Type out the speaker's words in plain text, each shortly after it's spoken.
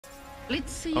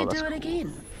Let's see you do it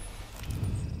again.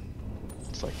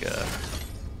 It's like a...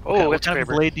 Oh, what kind of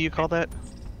blade do you call that?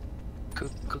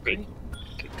 Kukri?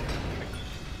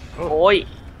 Oi!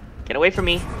 Get away from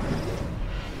me.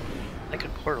 I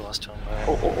could portal us to him,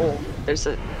 Oh. There's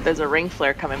a ring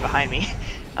flare coming behind me.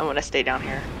 I'm gonna stay down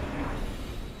here.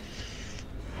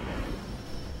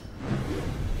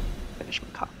 Finish my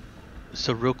cop.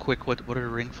 So real quick, what are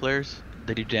ring flares?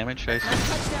 They do damage, I assume?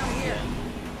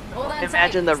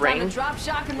 Imagine the ring,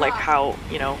 like how,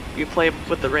 you know, you play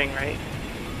with the ring, right?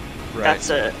 Right. That's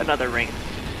another ring.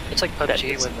 It's like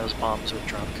PUBG when those bombs would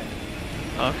drop.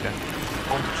 Okay.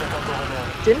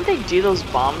 Didn't they do those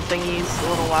bomb thingies a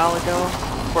little while ago?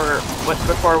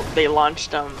 Before they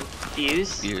launched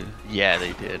Fuse? Yeah,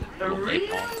 they did. The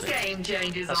real game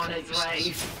changes on its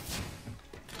way.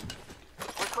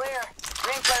 We're clear.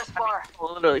 Ring flares far.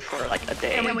 Literally for like a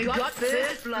day. And we got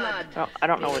first blood. Oh, I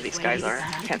don't know where these guys are.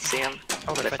 I can't see them.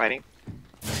 Oh, they're fighting.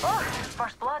 Oh,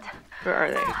 first blood. Where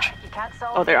are they? You can't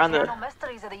solve They're on the... eternal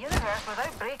mysteries of the universe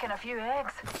without breaking a few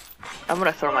eggs. I'm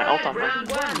gonna throw my ult on them. Round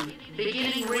 1.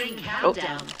 Beginning ring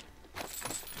countdown.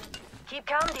 Keep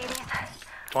calm, dearies.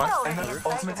 One. Another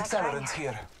ultimate accelerant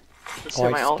here.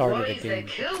 Oh, I started Boy's the again.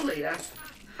 kill leader.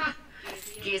 Ha.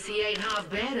 Guess he ain't half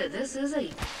bad at this, is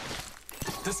he?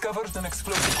 Discovered an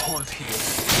explosive hold here.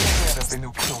 Beware of the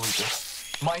new kill leader.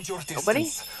 Mind your distance. Nobody?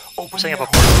 Open Setting your up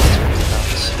a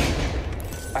portal.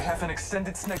 I have an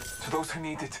extended snake. To those who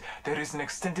need it, there is an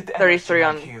extended 33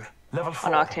 on here. Level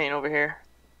 4. on Octane over here.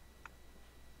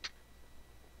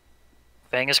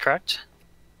 Bang is cracked.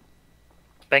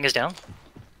 Bang is down.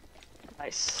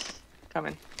 Nice.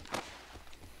 Coming.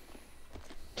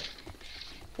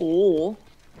 Ooh.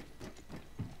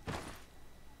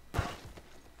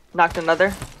 Knocked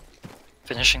another.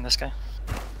 Finishing this guy.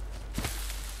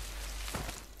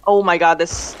 Oh my god,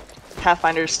 this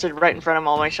Pathfinder stood right in front of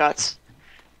all my shots.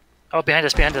 Oh, behind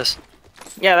us, behind us.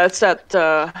 Yeah, that's that,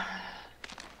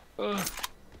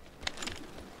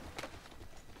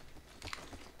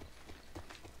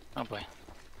 Oh boy.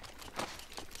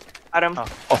 Got him. Oh,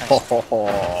 nice.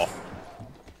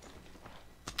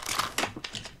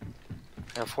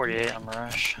 I have 48 on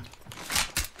Mirage.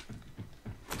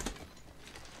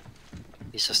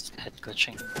 He's just head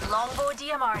glitching. Longbow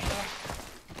DMR here.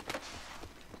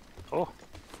 Oh.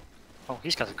 Oh,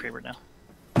 he's got the Kraber now.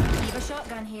 Leave a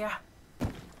shotgun here.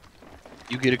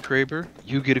 You get a Kraber.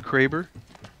 You get a Kraber.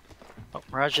 Oh,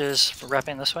 Mirage is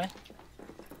wrapping this way.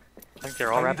 I think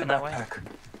they're all wrapping that way.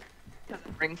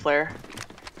 Ring flare.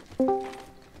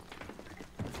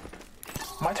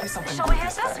 Might be something Shall good we head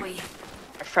this this time. way?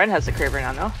 My friend has the Kraber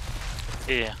now, no?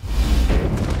 Yeah.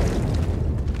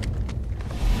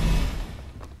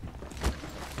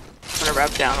 I'm gonna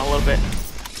wrap down a little bit.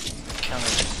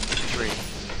 Counted 3.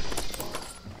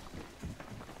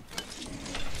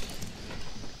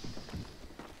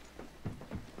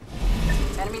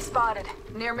 Enemy spotted.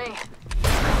 Near me.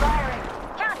 Firing.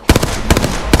 County.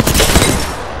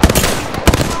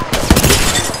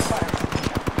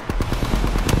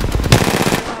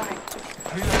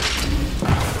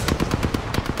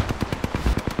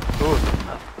 Ooh.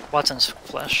 Watson's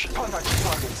flash. Contact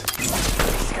target.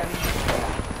 Scanning.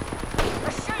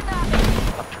 Shoot that.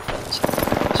 Up your fence.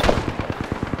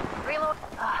 Reload.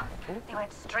 They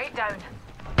went straight down.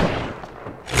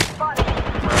 Spotted.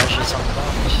 Mirage is on the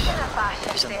box.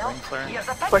 Fast He's in the sale. ring flare. Here's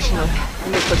a Pushing picture. them.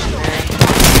 I'm gonna push them there.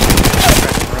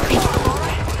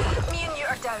 Me and you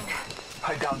are down.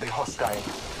 Hide down the hostile.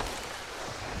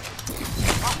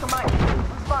 Off the mic.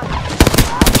 Spotted.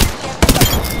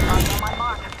 On my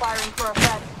mark. Firing for a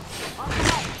friend. Off the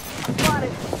mic.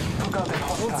 Spotted. Took out the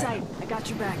Hold hostile. tight. I got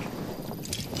your back. I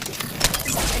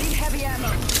need heavy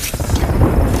ammo.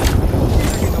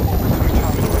 Taking a moment to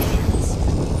recharge my shields.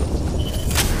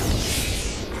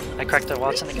 I cracked the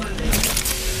Watson again.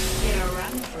 Get a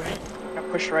run for it. I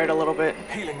push right a little bit.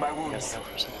 Healing my wounds.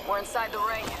 We're inside the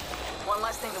ring. One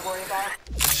less thing to worry about.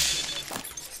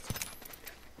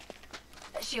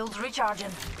 Shields recharging.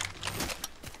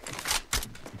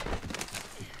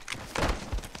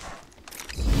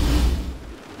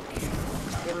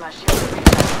 Give my shield a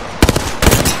recharge.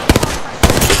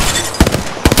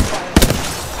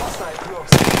 Hostile close.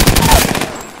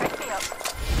 Pick me up.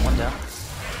 One down.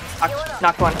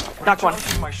 Knocked one. Knocked one.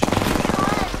 Recharging my shield.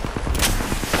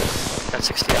 Got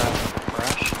 60 on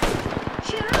Mirage.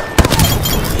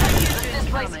 This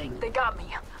place, they got me.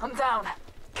 I'm down.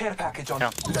 Care package on. Yeah.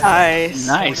 Nice.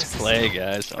 Nice play,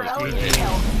 guys. That was Brilliant.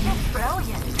 good.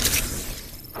 Brilliant.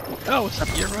 Oh, what's up,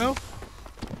 Euro?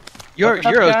 What's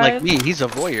up, Euro's guys? like me. He's a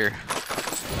voyeur.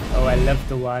 Oh, I love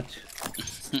to watch.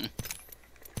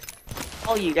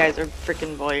 All you guys are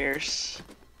freaking voyeurs.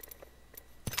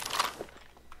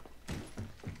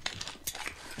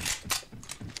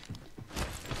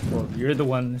 you're the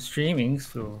one streaming,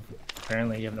 so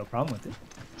apparently you have no problem with it.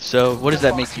 So what does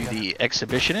that make you? The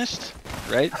exhibitionist,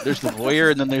 right? There's the voyeur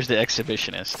and then there's the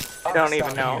exhibitionist. I don't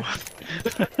even know.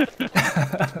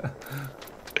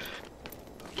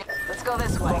 Let's go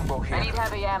this way. Longbow here. I need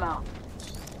heavy ammo.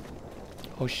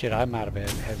 Oh shit, I'm out of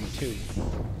heavy too.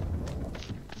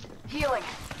 Healing.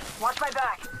 Watch my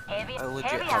back. I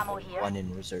legit have one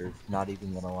in reserve, not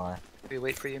even gonna lie. We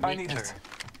wait for you, I meat, need or... it.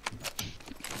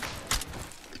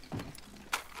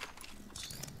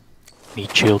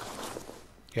 Meat shield.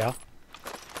 Yeah?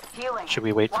 Healing. Should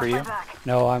we wait Watch for my you? back.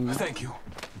 No, I'm... Thank you.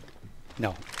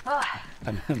 No. Ah,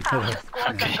 I'm the squads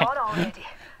are gone already.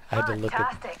 I had to look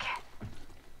at... Fantastic.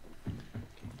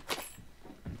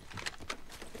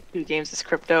 2 games is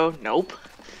crypto? Nope.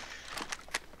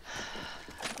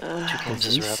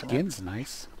 These skin's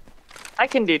nice. I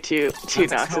can do two Let's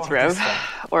knocks with explore Rev. this then.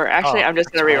 Or actually, Oh, I'm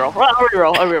just gonna that's reroll. fine.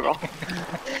 Well, I'll reroll.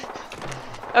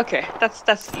 Okay, that's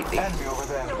easy. Enemy over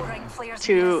there. No ring flares.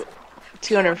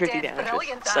 250 Dead damage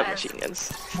brilliant with submachine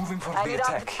guns. Moving for I the need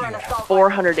attack optics for an here. assault.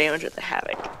 400 damage with the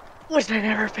Havoc. Which I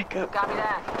never pick up. Copy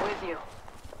that. With you.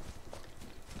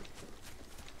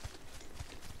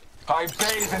 I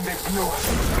bathe in the blue.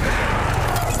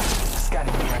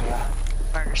 Scanning the area.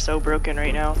 Are so broken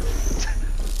right now.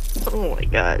 Oh my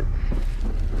god.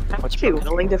 I'm What's actually broken?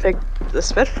 willing to pick the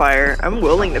Spitfire. I'm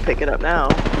willing to pick it up now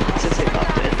since they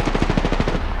buffed it.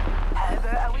 How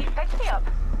about a wee pick-me-up?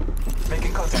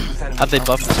 Making contact with enemy. How'd they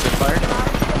buff the Spitfire?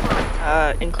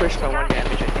 Increased by 1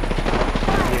 damage, I think.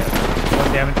 Yeah,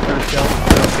 1 damage per shell,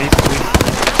 so basically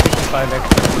 65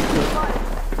 extra.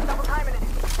 Double timing it.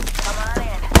 Come on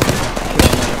in.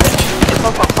 They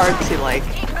buff up hard to like.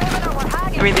 Keep moving or we're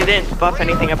hanging. I mean, they didn't buff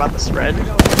anything about the spread. It's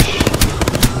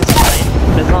fine.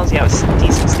 But as long as you have a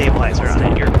decent stabilizer on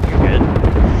it, you're good.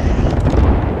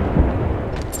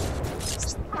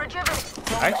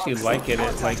 Rejuvenate. I actually like it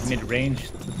at like mid-range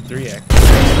 3x.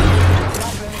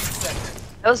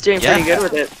 I was doing pretty Yeah. good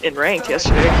with it in ranked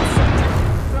yesterday.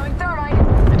 Throwing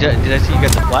thermite. Did I see you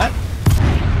get the flat?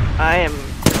 I am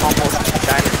almost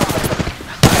diamond.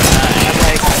 I'm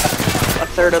like a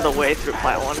third of the way through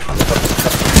plat 1.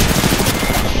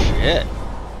 Shit.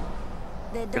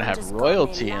 They Gonna don't have just call me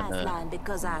royalty in the Lifeline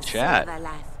because I chat. saved their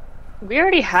life. We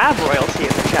already have royalty in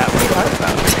the chat. What are you talking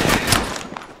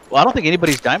about? Well, I don't think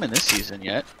anybody's diamond this season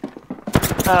yet.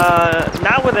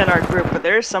 Not within our group, but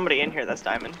there is somebody in here that's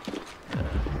diamond.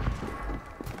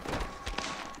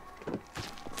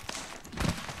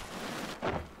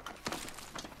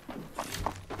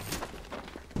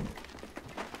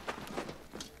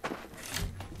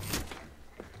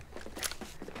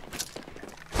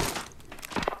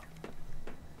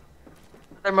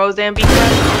 Another Mozambique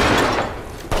run?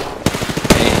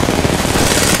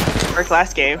 Our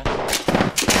last game.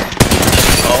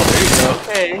 Oh, there you go.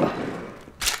 Okay,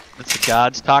 That's the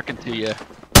gods talking to you.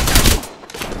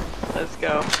 let's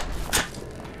go.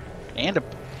 And a...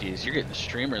 Jeez, you're getting the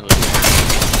streamer loot.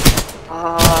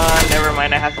 Never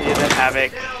mind, I have to do the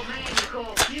Havoc. Tell man you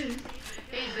call Q.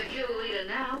 He's the kill leader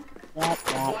now. Watch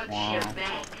your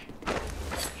back.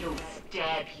 He'll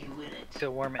stab you in it.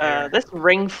 The warm air. This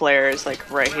ring flare is like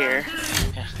right here.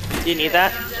 Do you need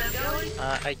that?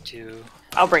 I do.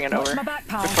 I'll bring it over My back,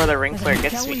 pal. before the ring flare There's a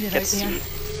gets kill me. leader Gets out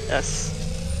to there. us.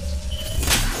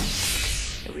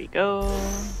 Here we go.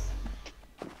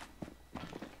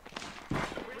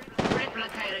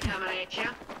 Replicator coming at ya.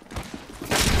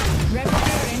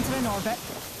 Replicator entering orbit.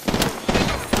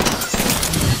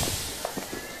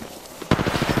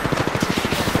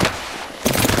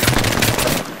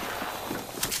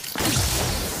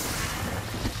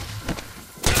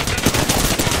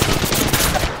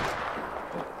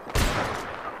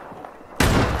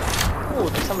 Oh,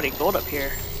 there's somebody gold up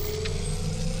here.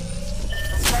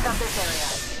 Let's check out this area.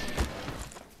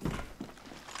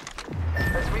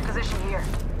 Let's reposition here.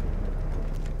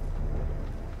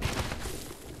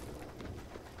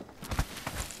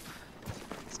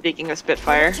 Speaking of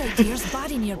Spitfire, Deer's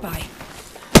body nearby.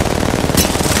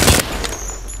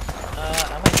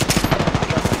 I might...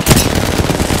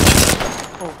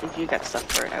 oh, if you got stuff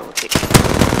for it, I will take it.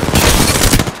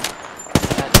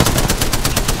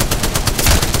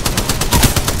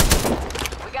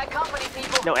 We got company,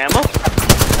 people. No ammo?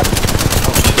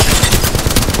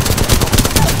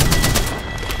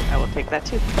 I will take that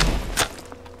too.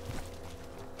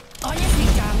 On your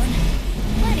feet, darling.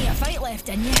 Plenty of fight left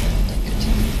in you.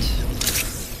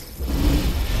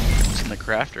 It's in the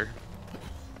crafter.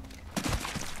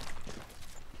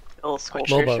 Little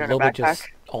sculpture in a Loba backpack. just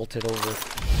ulted over.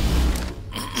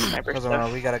 Sniper Hold stuff.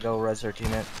 on, we gotta go res our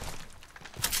teammate.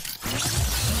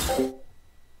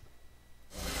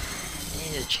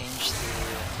 need to change the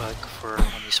bug for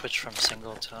when you switch from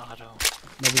single to auto.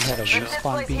 Maybe had a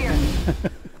respawn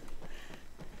beacon.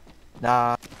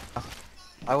 Nah.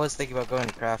 I was thinking about going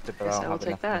to craft it, but Guess I I don't will have take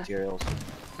enough that. materials.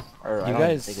 Or I You don't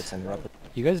guys- think it's in weapon.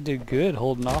 You guys did good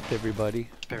holding off everybody.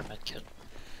 Spare med kit.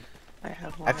 I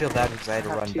have I feel one. bad because I had to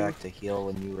have run two. back to heal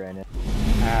when you ran it.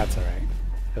 That's alright.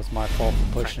 It was my fault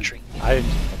for pushing. Fracturing.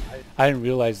 I didn't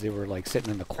realize they were like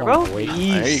sitting in the corner both waiting.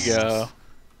 There you go.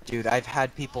 Dude, I've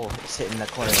had people sit in the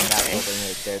corner of that building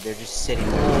right there. They're just sitting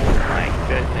there. Oh my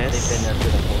They've goodness. been there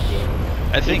for the whole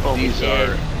game. I think People these did.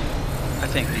 are. I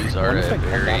think these I are wonder a if I can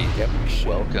come back very and get my shit.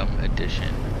 welcome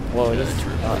addition. Well, it to is,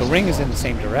 True the ring is in the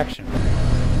same direction.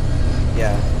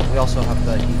 Yeah, we also have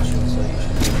the heat shield, so you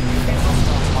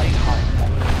should.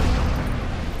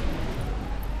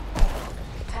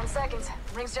 10 seconds.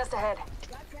 Ring's just ahead.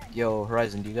 Yo,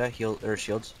 Horizon, do you got heal or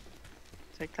shields?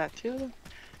 Take that too.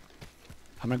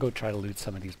 I'm gonna go try to loot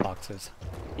some of these boxes.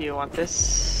 You want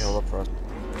this? Heal up for us.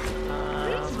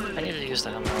 I need to use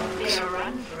the helmet. Better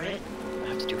run for it. I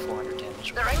have to do 400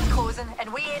 damage. The ring's closing,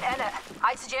 and we ain't in it.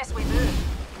 I'd suggest we move.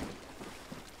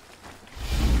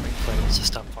 Ring flare needs to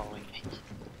stop following me.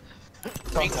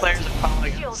 Ring flares are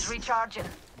following Shields us. recharging.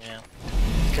 Yeah.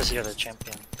 Because you're the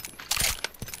champion.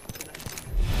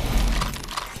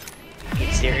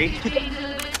 Siri.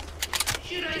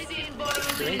 Should I send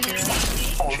bottom in there?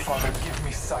 All Father, give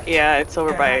me sight. Yeah, it's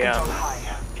over by Get on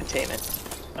high. containment.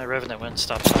 My Revenant wouldn't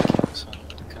stop talking, so I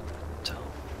couldn't tell.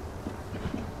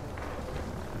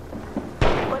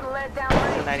 Wouldn't let down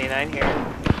There's a ring. 99 here.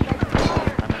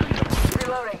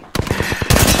 Reloading.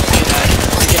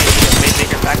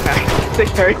 Take your backpack to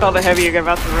carry all the heavy you're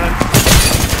about to run.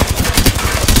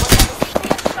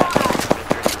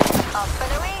 Up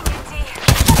and away, Nitty.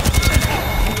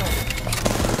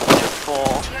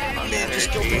 Full on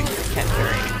energy. Can't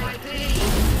carry.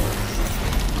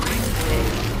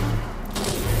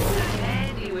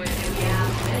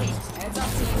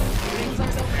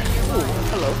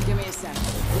 Hello.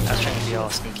 I was trying to be all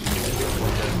sneaky on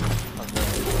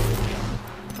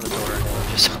the door and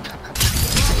it just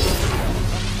opened.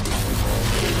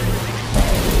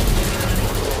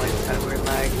 Kind of weird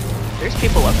lag. There's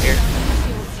people up here.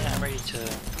 Yeah, I'm ready to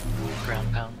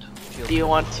ground pound. Do you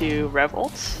want to rev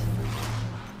ults?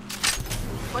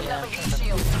 Put Yeah, up a I'm heat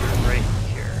shield. right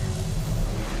here.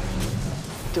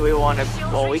 Do we want to?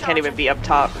 Well, we can't even be up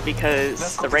top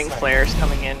because the ring flare is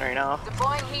coming in right now.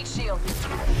 Deploying heat shield.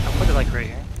 I'll put it like right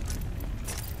here.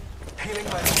 Healing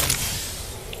my wounds.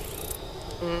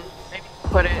 Maybe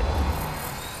put it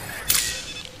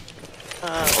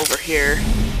over here,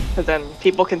 because then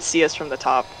people can see us from the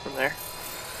top from there,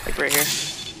 like right here.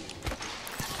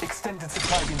 Extended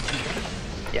supply bin here.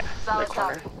 Yeah, in the Solid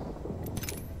corner. copy.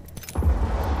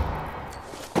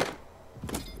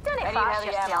 I need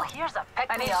heavy ammo. Here's a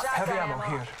pick me up. Heavy ammo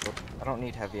here. I don't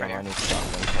need heavy ammo, I need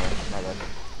shotgun, so my bad.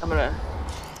 I'm gonna.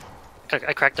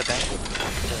 I cracked the bank.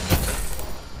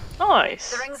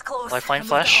 Nice. The ring's close. Lifeline and we've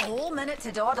got flash. a whole minute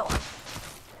to dawdle.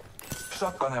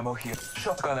 Shotgun ammo here.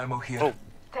 Shotgun ammo here. Oh.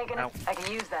 Taking Ow. it. I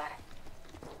can use that.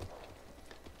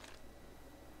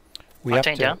 We have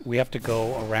Octane to down? we have to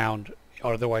go around,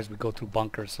 otherwise we go through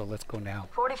bunkers. So let's go now.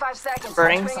 45 seconds.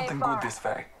 Burning. Ring ain't Something far. good this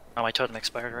way. Oh, my totem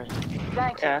expired already.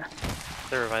 Thank you. Yeah.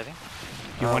 They're reviving.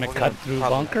 You want to we're cut gonna through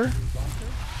probably- bunker?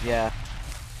 Yeah.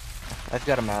 I've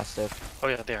got a mastiff. Oh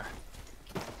yeah, they are.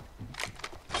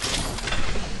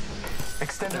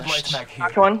 Extended Finished. light mag here.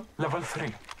 Knocked one. Level 3.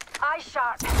 Eyes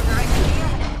sharp. The ring's here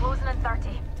and it's closing in 30.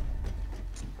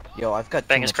 Yo, I've got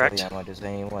Bang too is much heavy cracked. ammo. Does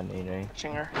anyone need any?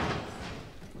 Shinger.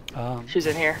 She's She's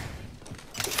in here.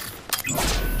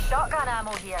 Shotgun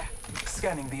ammo here.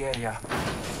 Scanning the area.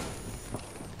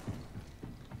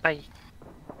 Bye.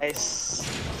 Nice.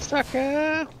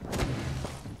 Sucker.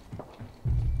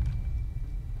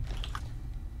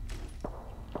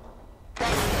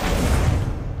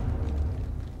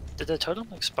 Did the totem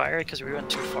expire because we went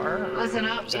too far? Listen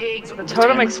up, Diggs. The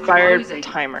totem expired Closing.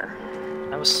 timer.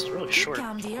 That was really short.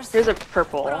 Here's a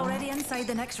purple. inside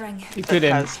the next ring. You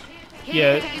couldn't. Has-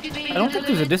 Yeah, I don't think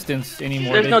there's a distance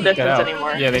anymore. There's They no took that distance out.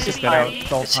 anymore. Yeah, they It's took just that out. time.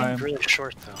 It's all It seemed time. really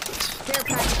short though.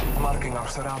 It's- Marking our It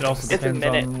surroundings. also It's a depends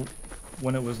minute. on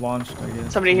when it was launched, I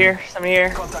guess. Somebody here. Somebody here.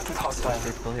 Contact with hostile.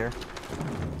 People here.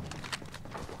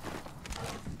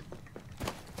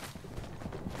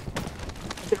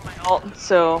 Did my ult,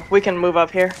 so we can move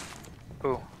up here.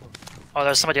 Ooh. Oh,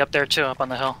 there's somebody up there too, up on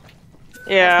the hill.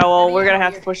 Yeah, well, we're gonna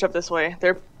have to push up this way.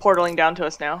 They're portaling down to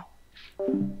us now.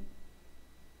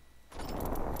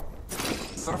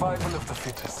 Survival of the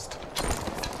fittest.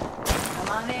 Come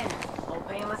on in. Old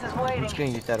Painless is I'm waiting. just gonna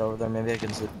use that over there. Maybe I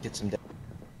can get some.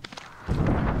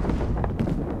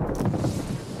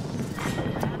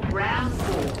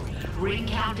 Ring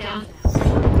countdown.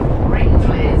 Ring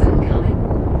flares incoming.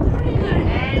 Pretty good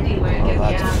handiwork if you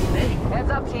ask me. Heads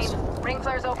up, team. Ring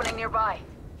flares opening nearby.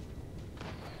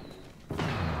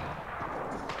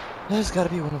 That has got to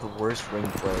be one of the worst ring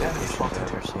flare Enemy locations spotted.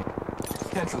 I've ever seen.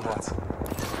 Cancel that.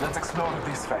 Let's explore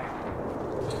this way.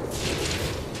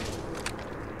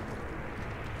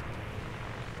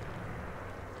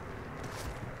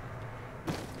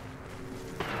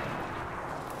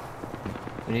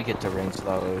 We need to get to rings so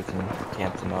that way we can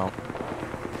camp them out.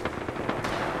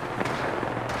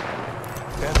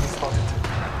 Enemy spotted.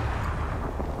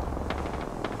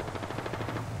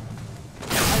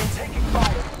 I am taking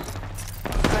fire.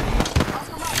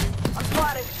 I'm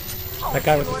spotted. That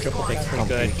guy with the triple take's pretty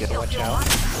good, so watch out.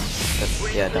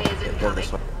 That's, yeah, don't go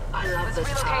this way. I love Let's this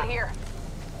relocate part. here.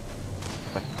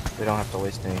 We don't have to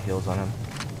waste any heals on him.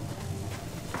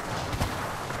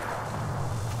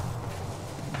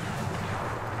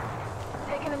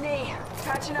 Taking a knee.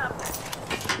 Patching up.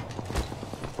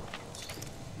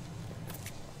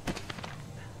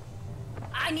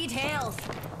 I need health.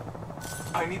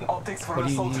 I need optics for What an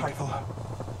do you assault need? rifle.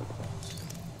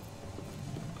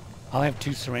 I'll have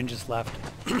 2 syringes left.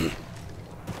 Come here,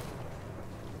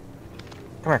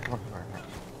 come here, come here.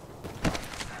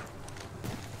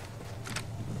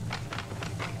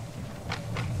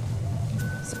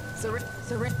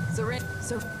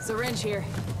 Syringe here.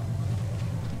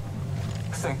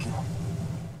 Thank you.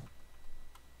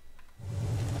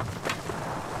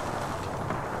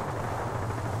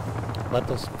 Let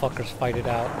those fuckers fight it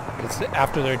out. 'Cause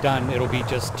after they're done, it'll be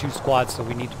just 2 squads, so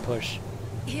we need to push.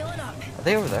 Healing up. Are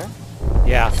they over there?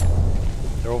 Yeah.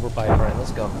 They're over by Alright,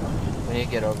 let's go. We need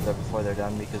to get over there before they're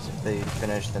done, because if they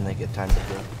finish, then they get time to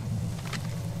heal.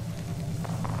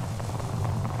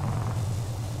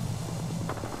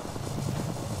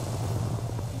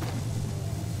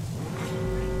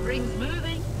 Ring's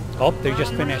moving. Oh, they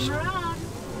just finished. We're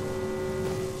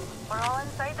all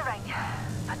inside the ring.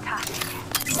 Fantastic.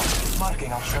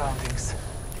 Marking our surroundings.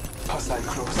 Hostile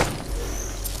close.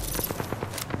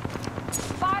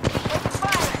 Fire! Open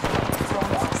fire! From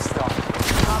one stop.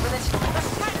 Cover this. They're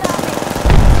shooting at me.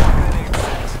 Grenade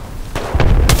set.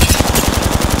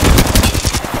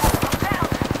 Down.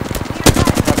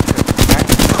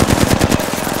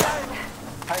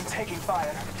 I'm taking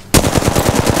fire.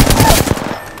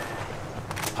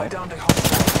 I downed a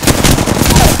hostile.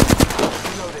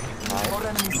 Reloading. More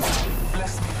enemies now.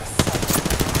 Bless me with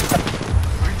sight.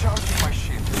 Recharging my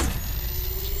shields.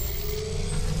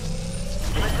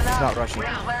 Listen He's up. not rushing.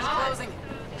 Ring flares closing.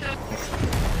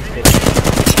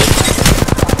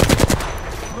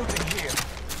 Looting here.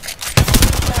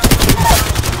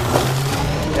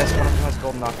 Yes, one of them has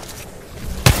golden knock.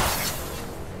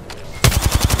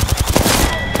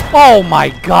 Oh my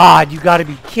god, you gotta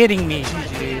be kidding me.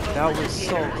 Dude, that was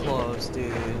so close,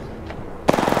 dude.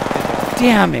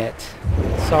 Damn it.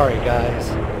 Sorry, guys.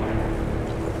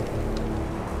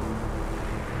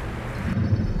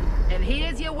 And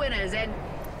here's your winners and...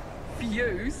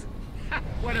 Fuse?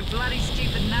 What a bloody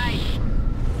stupid name.